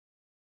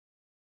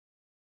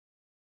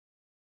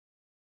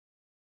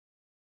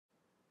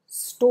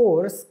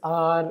Stores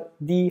are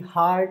the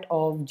heart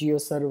of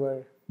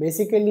GeoServer.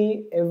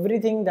 Basically,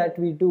 everything that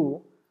we do,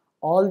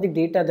 all the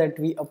data that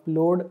we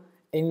upload,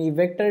 any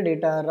vector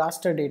data,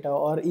 raster data,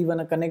 or even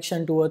a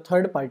connection to a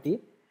third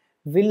party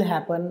will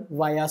happen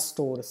via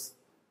stores.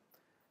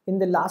 In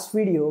the last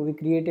video, we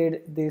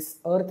created this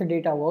Earth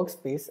data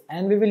workspace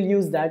and we will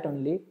use that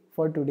only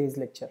for today's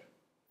lecture.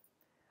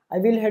 I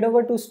will head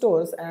over to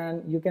stores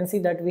and you can see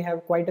that we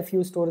have quite a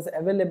few stores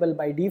available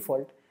by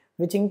default,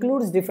 which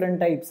includes different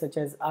types such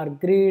as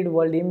ArcGrid,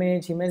 World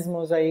Image, Image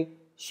Mosaic,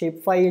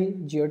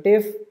 Shapefile,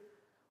 GeoTIFF,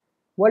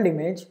 World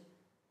Image,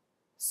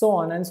 so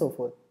on and so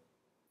forth.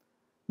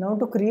 Now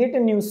to create a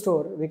new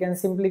store, we can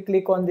simply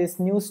click on this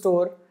new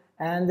store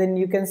and then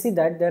you can see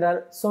that there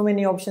are so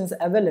many options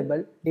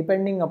available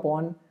depending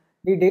upon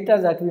the data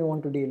that we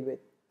want to deal with.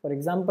 For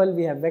example,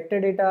 we have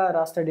vector data,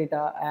 raster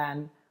data,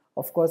 and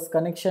of course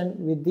connection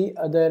with the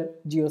other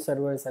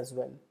GeoServers as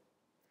well.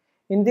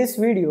 In this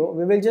video,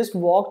 we will just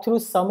walk through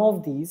some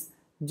of these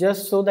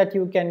just so that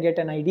you can get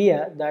an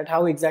idea that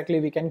how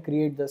exactly we can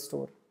create the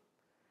store.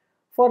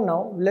 For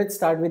now, let's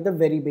start with the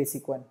very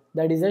basic one,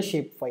 that is a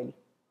shapefile.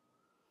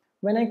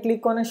 When I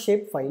click on a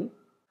shapefile,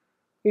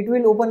 it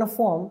will open a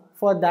form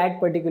for that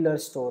particular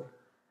store.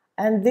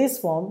 And this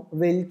form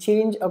will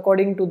change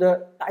according to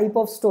the type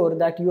of store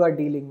that you are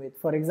dealing with.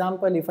 For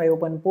example, if I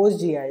open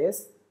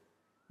PostGIS,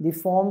 the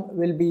form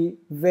will be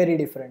very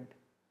different.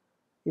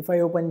 If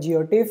I open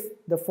GeoTIFF,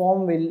 the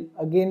form will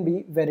again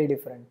be very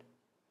different.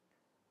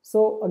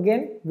 So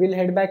again, we'll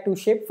head back to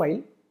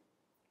shapefile,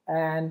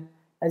 and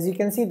as you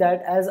can see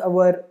that as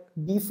our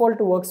default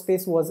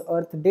workspace was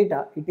Earth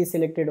data, it is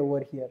selected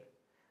over here.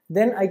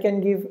 Then I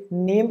can give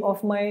name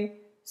of my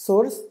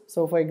source.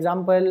 So for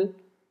example,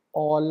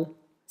 all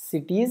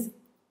cities,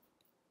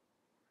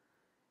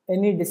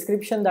 any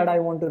description that I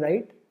want to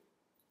write,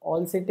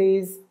 all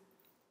cities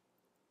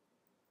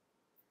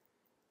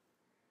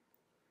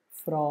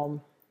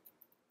from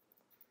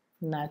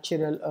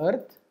natural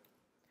earth.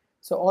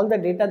 So all the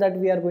data that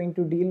we are going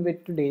to deal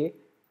with today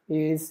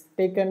is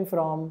taken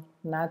from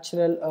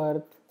natural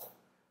earth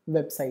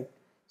website.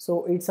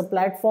 So it's a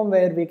platform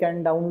where we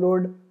can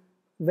download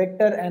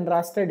vector and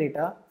raster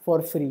data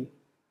for free.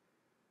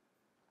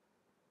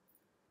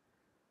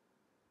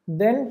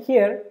 Then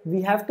here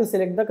we have to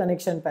select the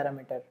connection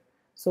parameter.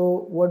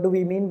 So what do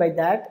we mean by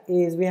that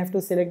is we have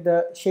to select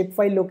the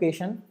shapefile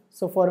location.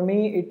 So for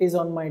me it is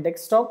on my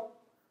desktop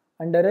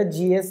under a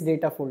GIS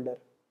data folder.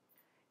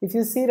 If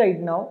you see right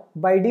now,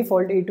 by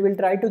default it will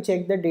try to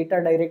check the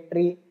data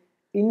directory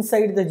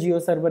inside the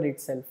GeoServer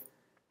itself.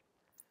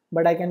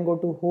 But I can go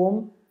to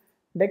home,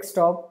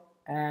 desktop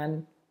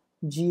and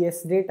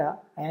GIS data,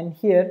 and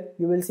here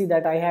you will see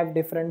that I have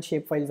different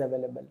shapefiles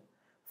available.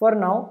 For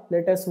now,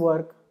 let us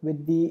work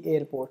with the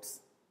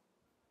airports.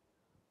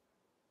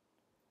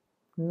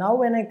 Now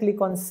when I click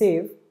on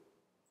save,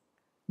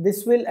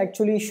 this will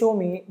actually show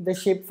me the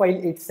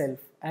shapefile itself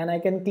and I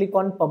can click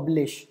on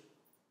publish.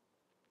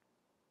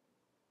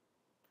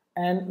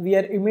 And we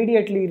are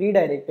immediately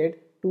redirected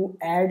to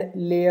add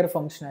layer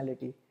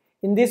functionality.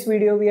 In this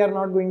video, we are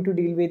not going to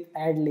deal with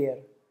add layer,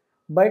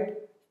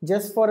 but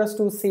just for us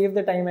to save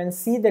the time and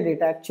see the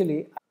data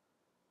actually,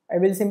 I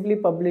will simply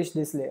publish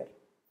this layer.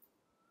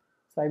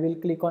 So I will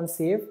click on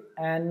save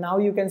and now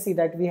you can see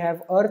that we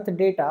have earth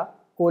data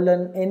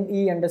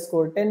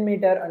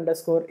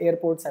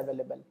 :ne_10m_airports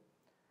available.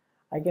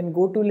 I can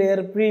go to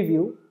layer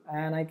preview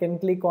and I can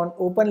click on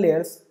open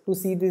layers to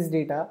see this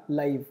data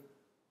live.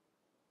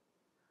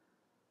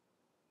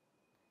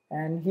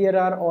 And here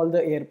are all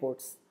the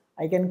airports.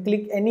 I can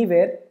click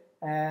anywhere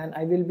and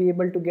I will be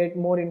able to get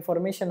more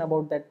information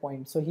about that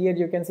point. So here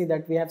you can see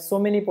that we have so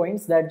many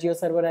points that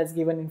GeoServer has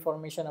given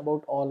information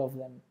about all of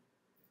them.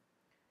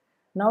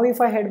 Now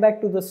if I head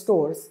back to the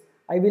stores,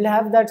 I will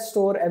have that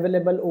store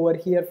available over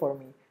here for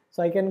me.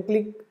 So I can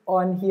click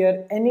on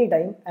here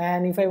anytime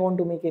and if I want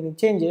to make any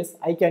changes,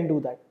 I can do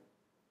that.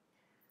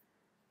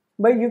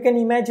 But you can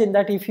imagine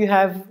that if you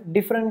have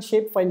different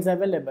shapefiles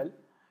available,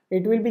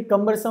 it will be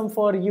cumbersome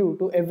for you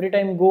to every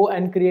time go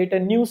and create a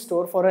new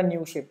store for a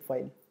new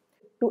shapefile.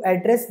 To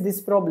address this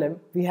problem,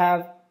 we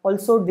have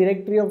also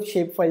directory of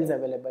shapefiles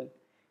available.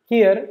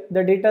 Here,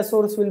 the data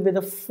source will be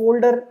the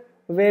folder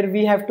where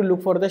we have to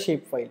look for the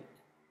shapefile.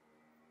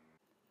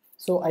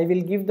 So I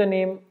will give the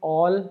name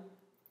all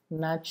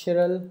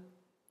natural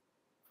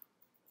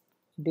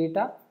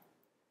data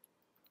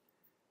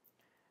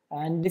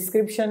and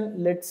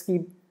description, let's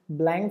keep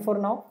blank for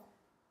now.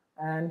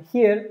 And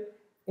here,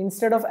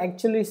 instead of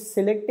actually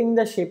selecting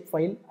the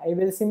shapefile, I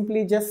will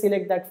simply just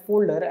select that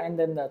folder and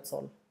then that's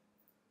all.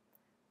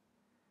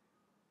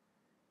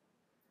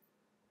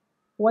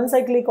 Once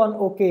I click on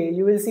OK,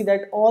 you will see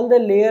that all the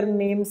layer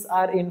names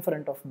are in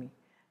front of me.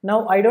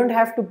 Now I don't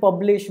have to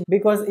publish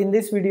because in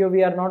this video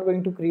we are not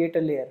going to create a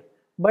layer.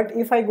 But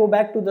if I go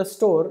back to the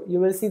store, you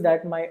will see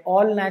that my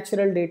all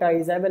natural data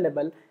is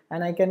available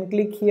and I can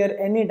click here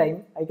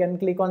anytime. I can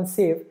click on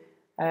save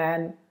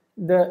and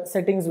the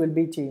settings will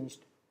be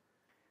changed.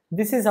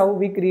 This is how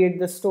we create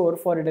the store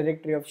for a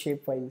directory of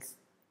shapefiles.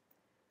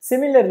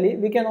 Similarly,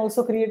 we can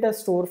also create a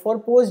store for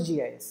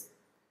PostGIS.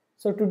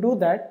 So to do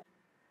that,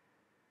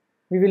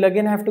 we will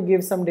again have to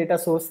give some data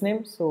source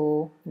name.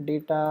 So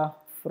data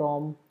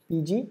from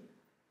PG,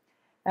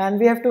 and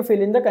we have to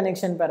fill in the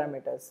connection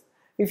parameters.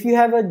 If you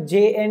have a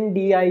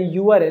JNDI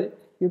URL,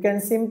 you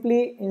can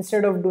simply,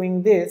 instead of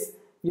doing this,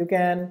 you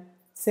can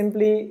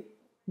simply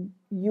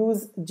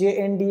use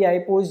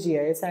JNDI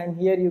PostGIS, and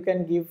here you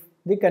can give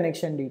the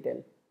connection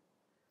detail.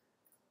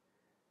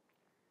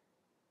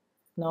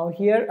 Now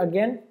here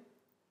again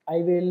I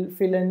will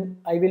fill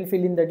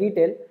in the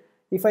detail.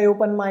 If I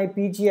open my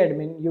PG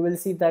admin, you will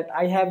see that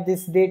I have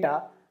this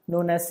data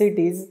known as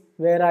cities,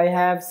 where I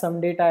have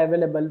some data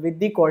available with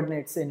the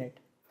coordinates in it.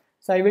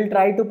 So I will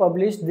try to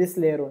publish this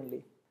layer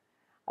only.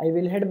 I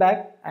will head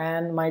back,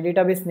 and my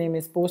database name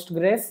is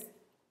Postgres.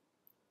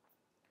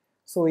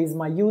 So is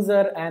my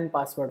user and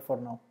password for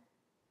now.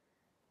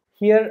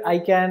 Here I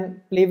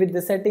can play with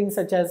the settings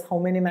such as how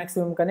many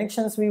maximum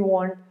connections we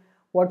want,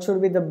 what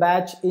should be the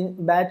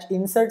batch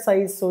insert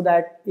size, so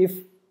that if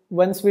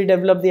once we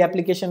develop the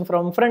application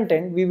from front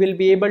end, we will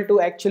be able to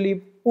actually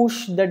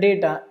push the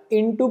data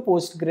into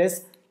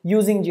Postgres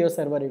using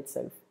Geoserver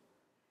itself.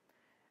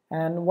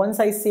 And once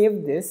I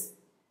save this,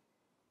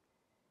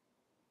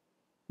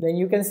 then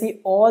you can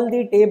see all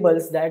the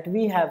tables that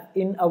we have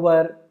in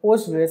our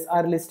Postgres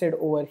are listed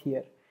over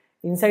here.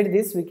 Inside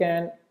this, we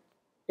can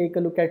take a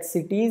look at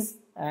cities,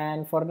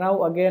 and for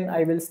now again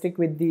I will stick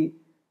with the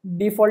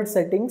default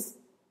settings.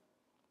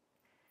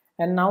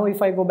 And now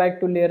if I go back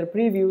to layer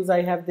previews,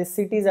 I have the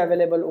cities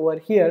available over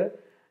here,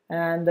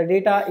 and the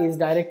data is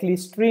directly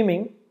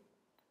streaming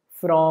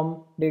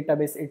from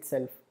database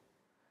itself.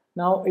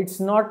 Now it's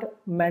not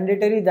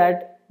mandatory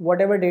that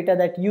whatever data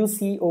that you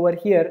see over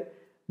here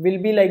will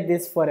be like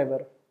this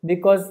forever,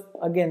 because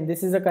again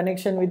this is a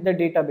connection with the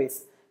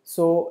database.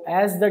 So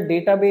as the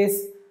database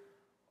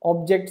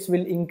objects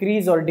will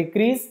increase or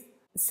decrease,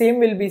 same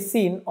will be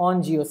seen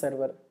on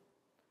Geoserver.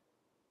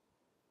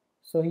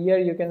 So here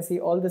you can see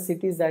all the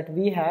cities that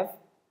we have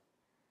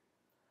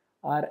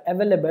are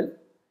available,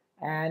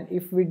 and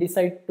if we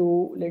decide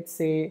to, let's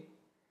say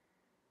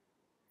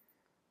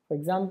for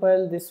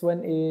example this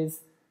one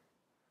is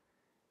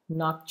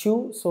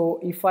Nakchu.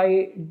 So if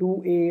I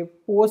do a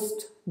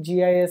post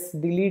GIS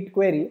delete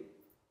query,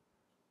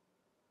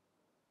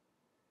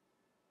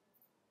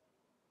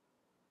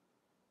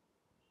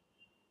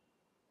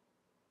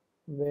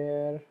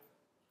 where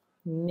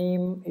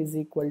name is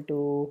equal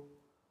to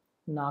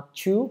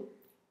Nakchu,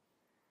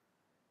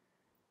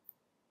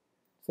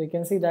 so you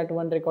can see that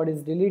one record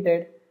is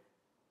deleted,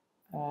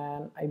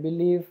 and I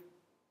believe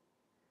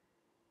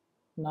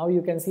now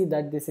you can see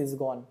that this is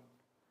gone.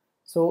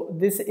 So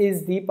this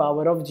is the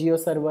power of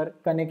Geoserver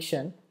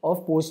connection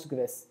of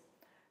Postgres.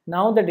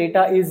 Now the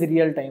data is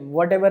real time.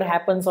 Whatever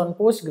happens on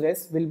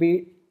Postgres will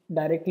be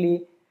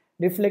directly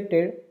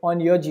reflected on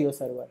your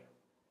Geoserver.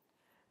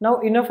 Now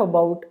enough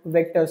about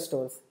vector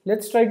stores.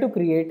 Let's try to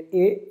create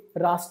a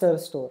raster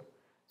store.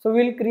 So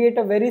we'll create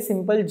a very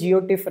simple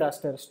GeoTIFF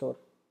raster store.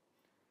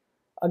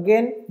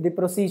 Again, the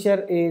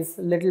procedure is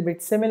a little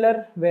bit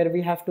similar, where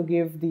we have to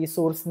give the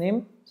source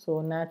name.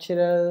 So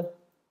natural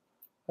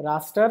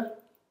raster.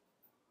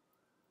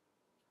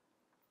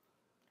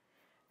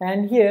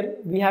 And here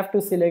we have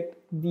to select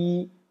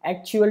the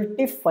actual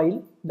TIFF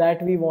file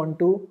that we want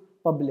to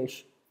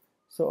publish.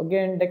 So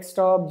again,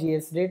 desktop,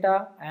 GS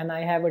data, and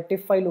I have a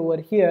TIFF file over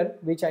here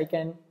which I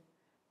can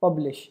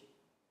publish.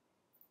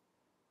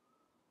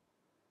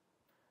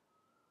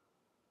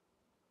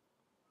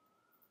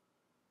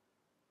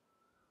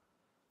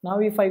 Now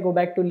if I go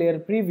back to layer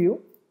preview,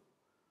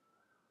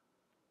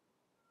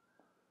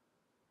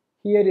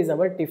 here is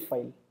our TIFF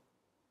file.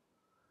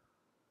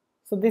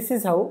 So this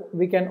is how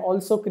we can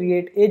also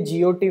create a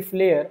GeoTIFF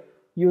layer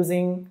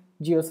using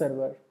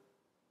Geoserver.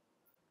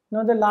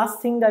 Now the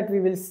last thing that we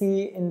will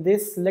see in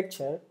this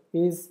lecture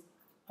is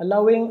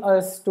allowing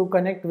us to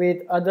connect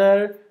with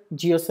other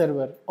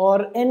Geoserver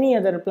or any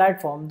other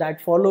platform that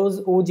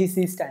follows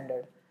OGC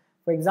standard.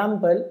 For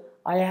example,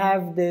 I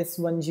have this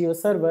one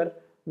Geoserver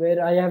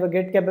where I have a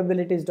get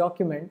capabilities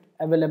document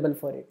available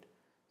for it.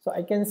 So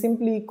I can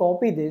simply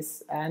copy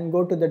this and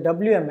go to the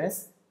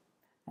WMS,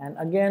 and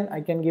again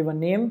I can give a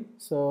name,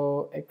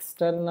 so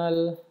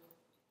external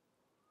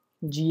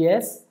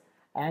GS,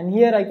 and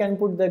here I can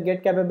put the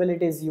get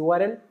capabilities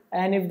URL,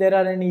 and if there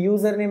are any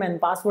username and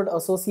password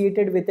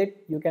associated with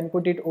it, you can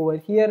put it over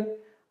here.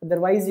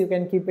 Otherwise you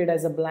can keep it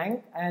as a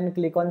blank and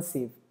click on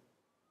save.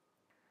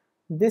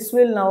 This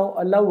will now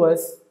allow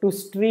us to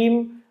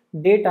stream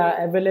data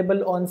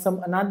available on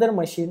some another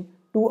machine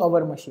to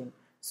our machine.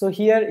 So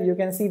here you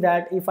can see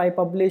that if I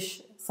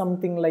publish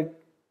something like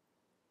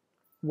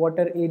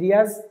water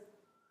areas,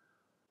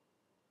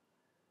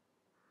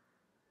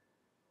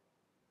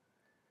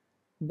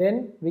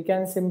 then we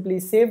can simply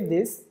save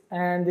this,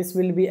 and this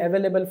will be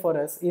available for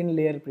us in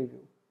layer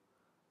preview.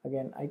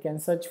 Again, I can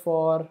search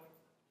for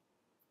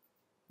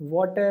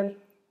water,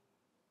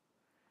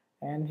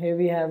 and here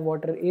we have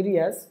water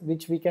areas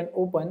which we can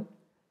open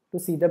to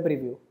see the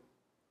preview.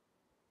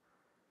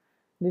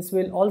 This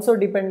will also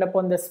depend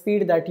upon the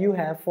speed that you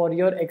have for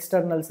your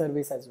external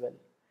service as well,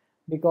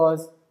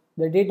 because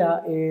the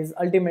data is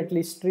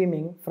ultimately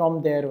streaming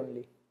from there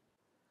only.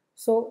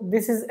 So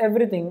this is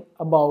everything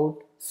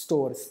about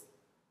stores.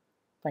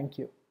 Thank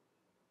you.